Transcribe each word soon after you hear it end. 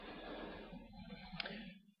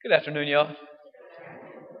Good afternoon, y'all.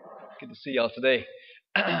 Good to see y'all today.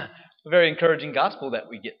 A very encouraging gospel that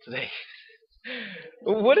we get today.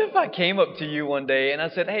 What if I came up to you one day and I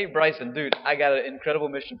said, "Hey, Bryson, dude, I got an incredible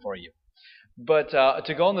mission for you. But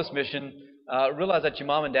to go on this mission, realize that your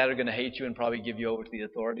mom and dad are going to hate you and probably give you over to the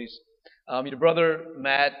authorities. Your brother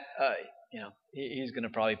Matt, he's going to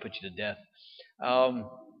probably put you to death. Um,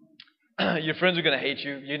 your friends are going to hate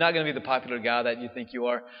you. You're not going to be the popular guy that you think you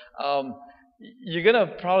are. Um, you're going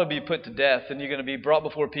to probably be put to death, and you're going to be brought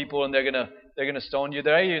before people, and they're going to stone you.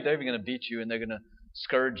 They're even going to beat you, and they're going to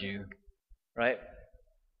scourge you, right?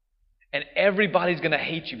 And everybody's going to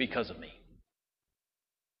hate you because of me.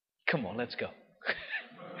 Come on, let's go."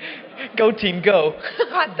 Go team, go.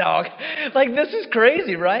 Hot dog. Like, this is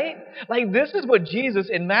crazy, right? Like, this is what Jesus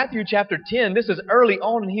in Matthew chapter 10, this is early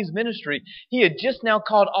on in his ministry. He had just now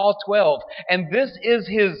called all 12. And this is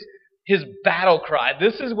his battle cry.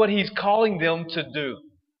 This is what he's calling them to do.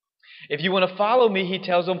 If you want to follow me, he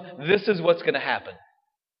tells them, this is what's going to happen.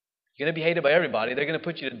 You're going to be hated by everybody. They're going to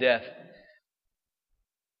put you to death.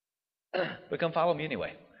 But come follow me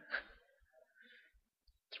anyway.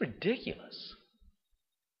 It's ridiculous.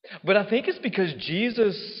 But I think it's because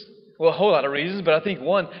Jesus, well, a whole lot of reasons, but I think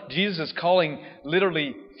one, Jesus is calling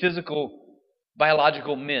literally physical,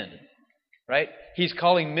 biological men, right? He's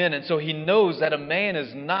calling men, and so he knows that a man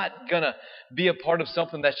is not going to be a part of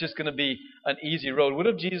something that's just going to be an easy road. What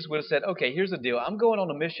if Jesus would have said, "Okay, here's the deal. I'm going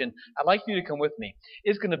on a mission. I'd like you to come with me.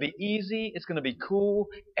 It's going to be easy. It's going to be cool.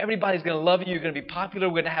 Everybody's going to love you. You're going to be popular.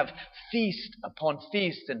 We're going to have feast upon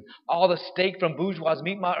feast and all the steak from Bourgeois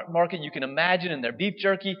Meat Market you can imagine and their beef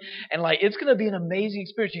jerky. And it's going to be an amazing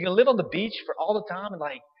experience. You're going to live on the beach for all the time and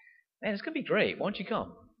man, it's going to be great. Why don't you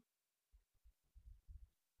come?"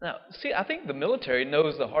 Now, see, I think the military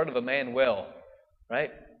knows the heart of a man well, right?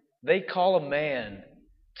 They call a man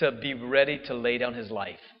to be ready to lay down his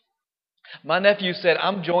life. My nephew said,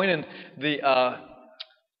 "I'm joining the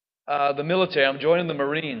military. I'm joining the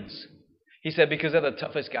Marines." He said, "Because they're the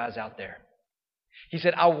toughest guys out there." He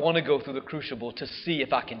said, "I want to go through the crucible to see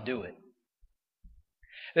if I can do it."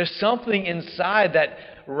 There's something inside that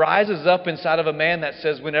rises up inside of a man that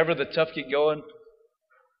says, whenever the tough get going,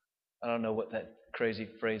 I don't know what that crazy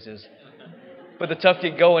phrase is, but the tough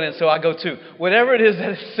get going, and so I go too. Whatever it is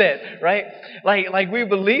that is said, right? Like we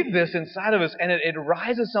believe this inside of us, and it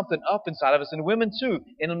rises something up inside of us, and women too,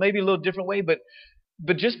 in maybe a little different way, but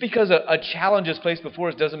just because a challenge is placed before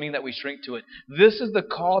us doesn't mean that we shrink to it. This is the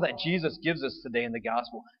call that Jesus gives us today in the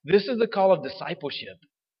gospel. This is the call of discipleship.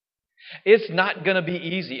 It's not going to be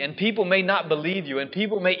easy, and people may not believe you, and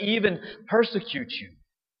people may even persecute you.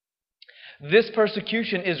 This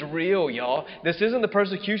persecution is real, y'all. This isn't the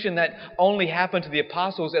persecution that only happened to the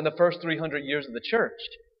apostles in the first 300 years of the church.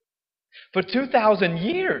 For 2,000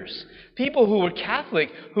 years, people who were Catholic,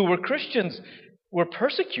 who were Christians, were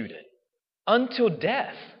persecuted until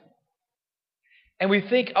death. And we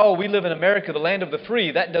think, oh, we live in America, the land of the free.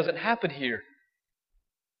 That doesn't happen here.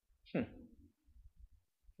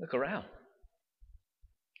 Look around.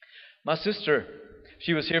 My sister,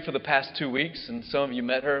 she was here for the past 2 weeks, and some of you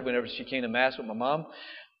met her whenever she came to Mass with my mom.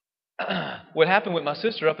 What happened with my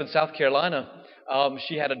sister up in South Carolina,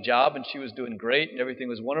 she had a job and she was doing great and everything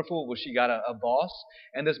was wonderful. Well, she got a boss,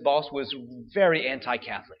 and this boss was very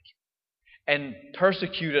anti-Catholic and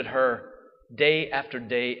persecuted her day after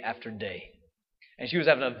day after day. And she was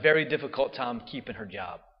having a very difficult time keeping her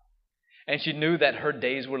job. And she knew that her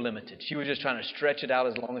days were limited. She was just trying to stretch it out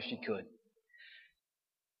as long as she could.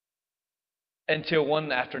 Until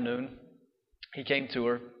one afternoon, he came to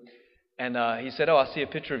her, and he said, "Oh, I see a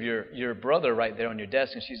picture of your brother right there on your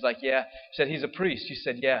desk." And she's like, "Yeah." She said, "He's a priest." She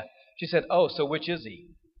said, "Yeah." She said, "Oh, so which is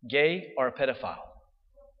he? Gay or a pedophile?"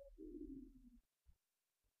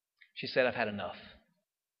 She said, "I've had enough."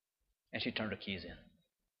 And she turned her keys in.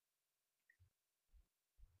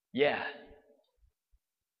 Yeah.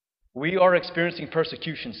 We are experiencing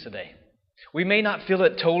persecutions today. We may not feel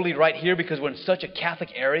it totally right here because we're in such a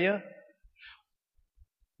Catholic area.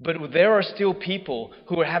 But there are still people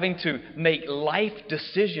who are having to make life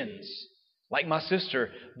decisions, like my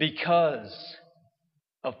sister, because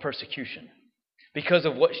of persecution, because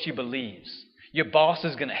of what she believes. Your boss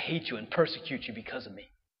is going to hate you and persecute you because of me,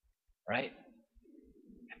 right?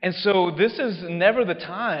 And so this is never the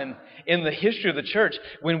time in the history of the church.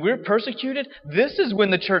 When we're persecuted, this is when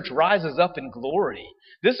the church rises up in glory.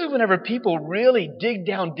 This is whenever people really dig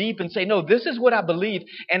down deep and say, "No, this is what I believe,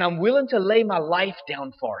 and I'm willing to lay my life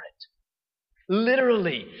down for it."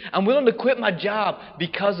 Literally, I'm willing to quit my job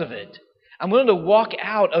because of it. I'm willing to walk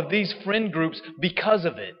out of these friend groups because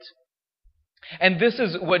of it. And this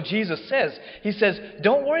is what Jesus says. He says,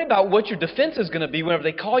 don't worry about what your defense is going to be whenever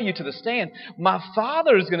they call you to the stand. My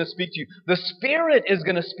Father is going to speak to you. The Spirit is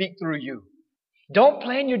going to speak through you. Don't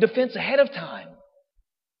plan your defense ahead of time.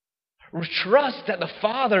 Trust that the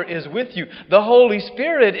Father is with you. The Holy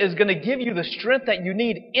Spirit is going to give you the strength that you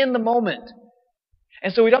need in the moment.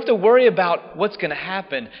 And so we don't have to worry about what's going to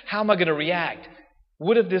happen. How am I going to react?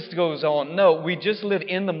 What if this goes on? No, we just live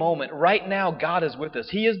in the moment. Right now, God is with us.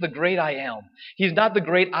 He is the great I am. He's not the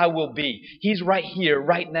great I will be. He's right here,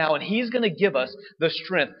 right now, and He's going to give us the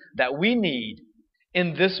strength that we need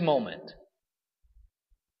in this moment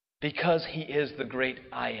because He is the great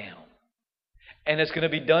I am. And it's going to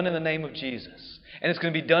be done in the name of Jesus. And it's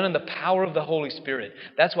going to be done in the power of the Holy Spirit.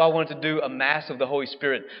 That's why I wanted to do a Mass of the Holy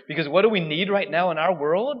Spirit. Because what do we need right now in our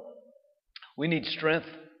world? We need strength.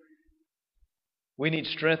 We need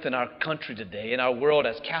strength in our country today, in our world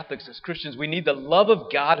as Catholics, as Christians. We need the love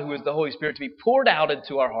of God, who is the Holy Spirit, to be poured out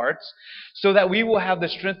into our hearts so that we will have the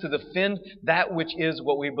strength to defend that which is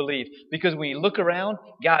what we believe. Because when you look around,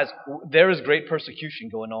 guys, there is great persecution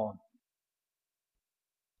going on.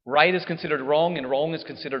 Right is considered wrong and wrong is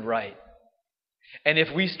considered right. And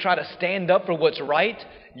if we try to stand up for what's right,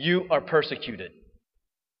 you are persecuted,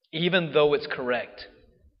 even though it's correct.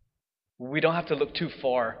 We don't have to look too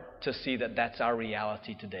far to see that that's our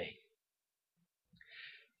reality today.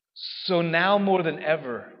 So now more than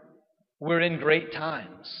ever, we're in great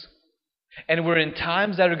times. And we're in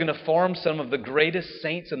times that are going to form some of the greatest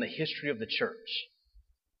saints in the history of the church.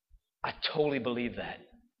 I totally believe that.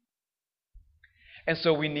 And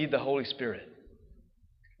so we need the Holy Spirit.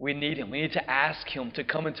 We need Him. We need to ask Him to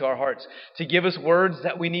come into our hearts, to give us words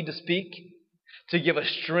that we need to speak, to give us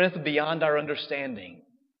strength beyond our understanding,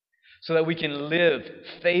 so that we can live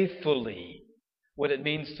faithfully what it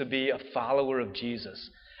means to be a follower of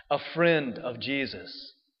Jesus, a friend of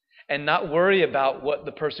Jesus, and not worry about what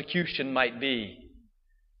the persecution might be,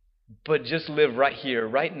 but just live right here,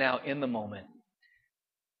 right now, in the moment,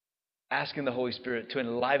 asking the Holy Spirit to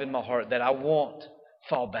enliven my heart that I won't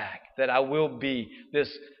fall back, that I will be this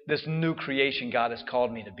new creation God has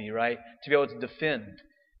called me to be, right? To be able to defend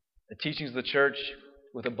the teachings of the church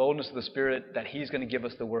with the boldness of the Spirit that He's going to give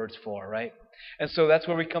us the words for, right? And so that's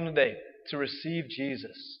where we come today, to receive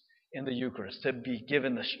Jesus in the Eucharist, to be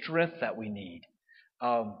given the strength that we need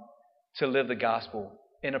to live the gospel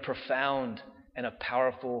in a profound and a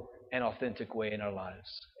powerful and authentic way in our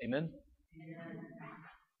lives. Amen?